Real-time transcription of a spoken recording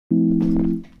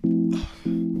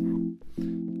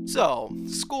So,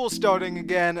 school's starting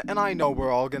again, and I know we're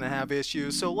all gonna have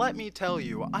issues, so let me tell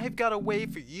you, I've got a way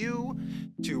for you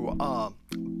to,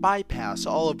 bypass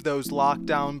all of those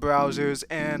lockdown browsers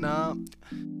and,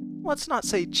 let's not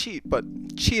say cheat, but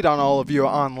cheat on all of your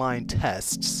online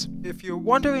tests. If you're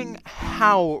wondering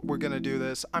how we're gonna do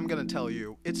this, I'm gonna tell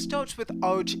you. It starts with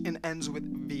Arch and ends with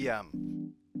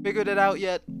VM. Figured it out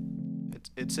yet?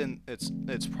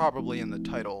 It's probably in the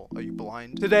title. Are you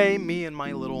blind? Today, me and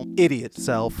my little idiot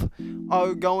self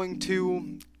are going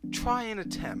to try and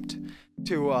attempt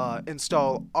to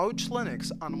install Arch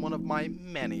Linux on one of my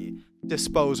many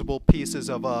disposable pieces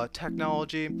of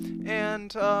technology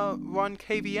and run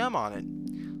KVM on it.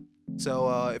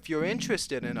 So if you're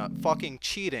interested in fucking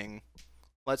cheating,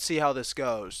 let's see how this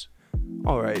goes.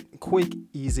 Alright, quick,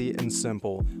 easy, and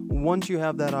simple. Once you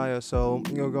have that ISO,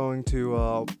 you're going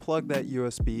to plug that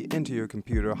USB into your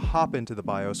computer, hop into the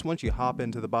BIOS. Once you hop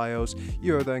into the BIOS,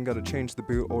 you're then going to change the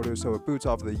boot order so it boots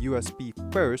off of the USB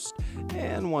first.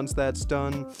 And once that's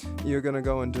done, you're going to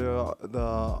go into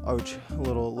the Arch,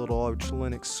 little Arch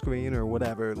Linux screen or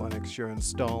whatever Linux you're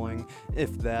installing,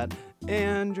 if that.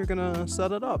 And you're going to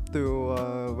set it up through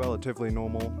a relatively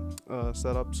normal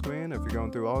setup screen. If you're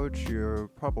going through Arch, you're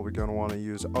probably going to want to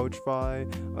use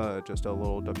Archvi, just a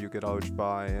little wget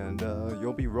Archvi, and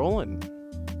you'll be rolling.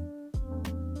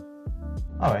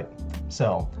 Alright,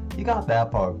 so you got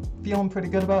that part. Feeling pretty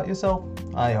good about yourself?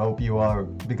 I hope you are,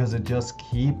 because it just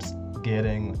keeps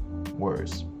getting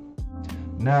worse.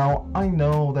 Now, I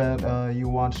know that you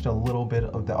watched a little bit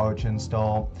of the Arch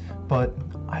install, but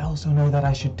I also know that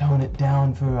I should tone it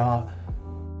down for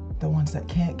the ones that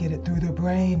can't get it through their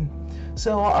brain.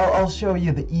 So I'll show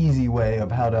you the easy way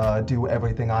of how to do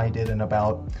everything I did in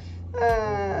about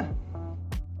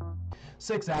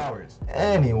 6 hours.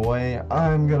 Anyway,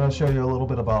 I'm gonna show you a little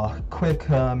bit of a quick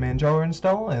Manjaro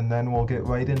install, and then we'll get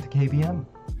right into KVM.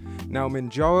 Now,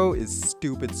 Manjaro is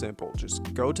stupid simple.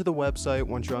 Just go to the website.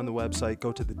 Once you're on the website,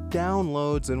 go to the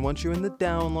downloads, and once you're in the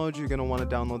downloads, you're going to want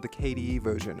to download the KDE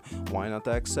version. Why not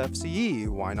the XFCE?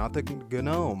 Why not the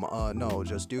GNOME? No,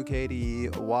 just do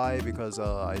KDE. Why? Because,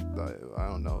 I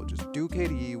don't know, just do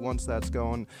KDE. Once that's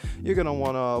going, you're going to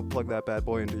want to plug that bad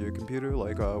boy into your computer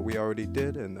like we already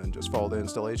did, and then just follow the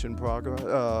installation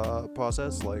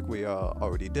process like we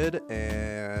already did,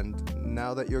 and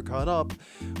now that you're caught up,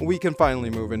 we can finally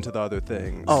move into the other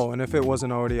things. Oh, and if it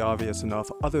wasn't already obvious enough,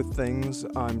 other things,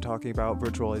 I'm talking about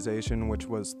virtualization, which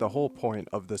was the whole point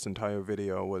of this entire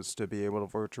video, was to be able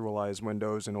to virtualize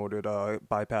Windows in order to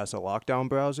bypass a lockdown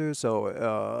browser.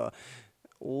 So,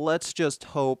 let's just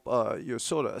hope you're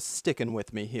sort of sticking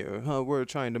with me here. We're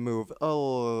trying to move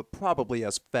probably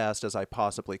as fast as I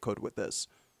possibly could with this.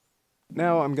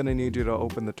 Now I'm going to need you to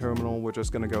open the terminal. We're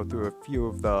just going to go through a few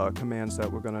of the commands that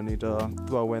we're going to need to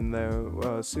throw in there.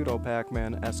 Sudo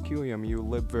pacman sqemu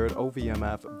libvirt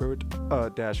ovmf virt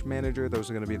 -manager. Those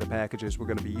are going to be the packages we're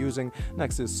going to be using.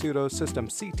 Next is sudo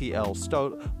systemctl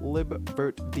start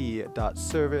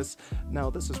libvirtd.service. Now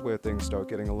this is where things start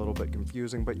getting a little bit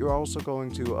confusing, but you're also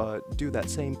going to do that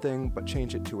same thing but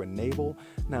change it to enable.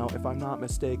 Now if I'm not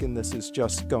mistaken, this is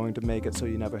just going to make it so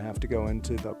you never have to go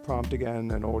into the prompt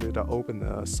again in order to open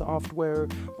the software,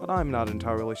 but I'm not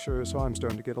entirely sure, so I'm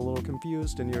starting to get a little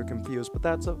confused, and you're confused, but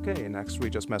that's okay. Next, we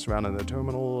just mess around in the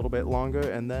terminal a little bit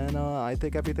longer, and then I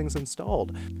think everything's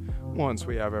installed. Once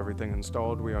we have everything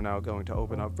installed, we are now going to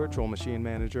open up Virtual Machine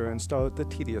Manager and start the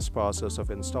tedious process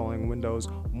of installing Windows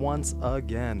once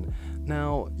again.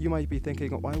 Now, you might be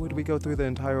thinking, why would we go through the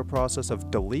entire process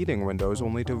of deleting Windows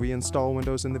only to reinstall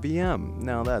Windows in the VM?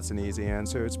 Now, that's an easy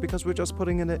answer. It's because we're just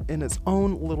putting it in its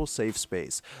own little safe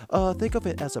space. Think of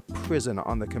it as a prison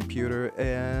on the computer,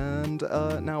 and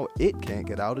now it can't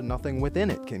get out and nothing within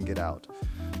it can get out.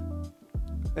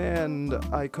 And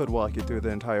I could walk you through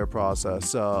the entire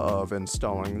process of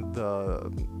installing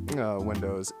the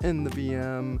Windows in the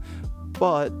VM,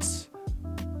 but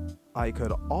I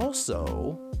could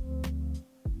also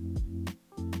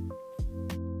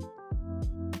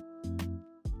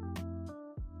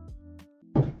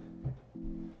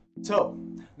So,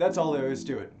 that's all there is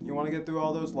to it. You want to get through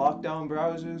all those lockdown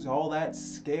browsers, all that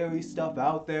scary stuff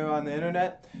out there on the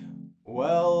internet?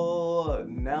 Well,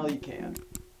 now you can.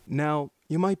 Now,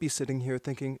 you might be sitting here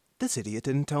thinking, this idiot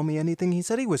didn't tell me anything he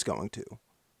said he was going to.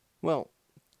 Well,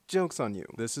 joke's on you.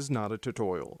 This is not a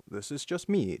tutorial. This is just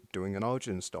me doing an Arch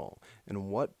install. And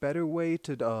what better way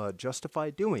to justify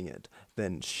doing it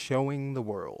than showing the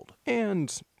world?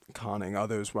 And conning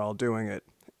others while doing it.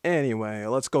 Anyway,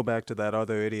 let's go back to that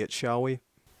other idiot, shall we?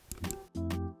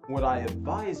 Would I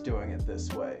advise doing it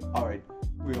this way? Alright,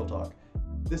 real talk.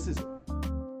 This is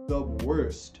the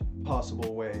worst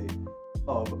possible way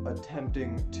of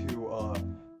attempting to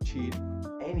cheat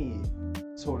any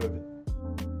sort of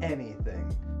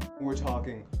anything. We're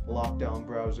talking lockdown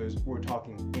browsers, we're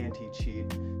talking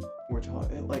anti-cheat, we're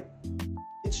talking, like,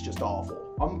 it's just awful.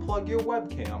 Unplug your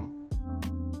webcam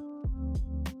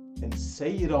and say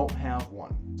you don't have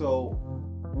one. So,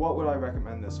 what would I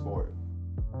recommend this for?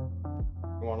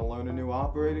 You want to learn a new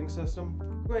operating system?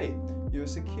 Great, you're a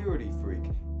security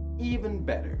freak. Even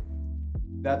better.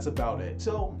 That's about it.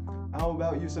 So, how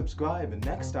about you subscribe, and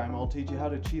next time I'll teach you how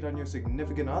to cheat on your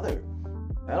significant other.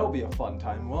 That'll be a fun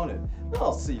time, won't it?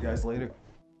 I'll see you guys later.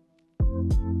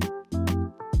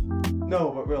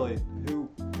 No, but really, who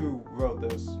wrote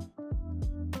this?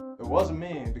 It wasn't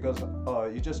me, because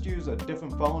you just use a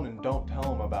different phone and don't tell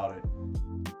them about it.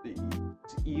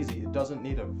 It's easy, it doesn't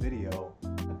need a video.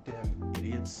 Damn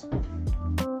idiots.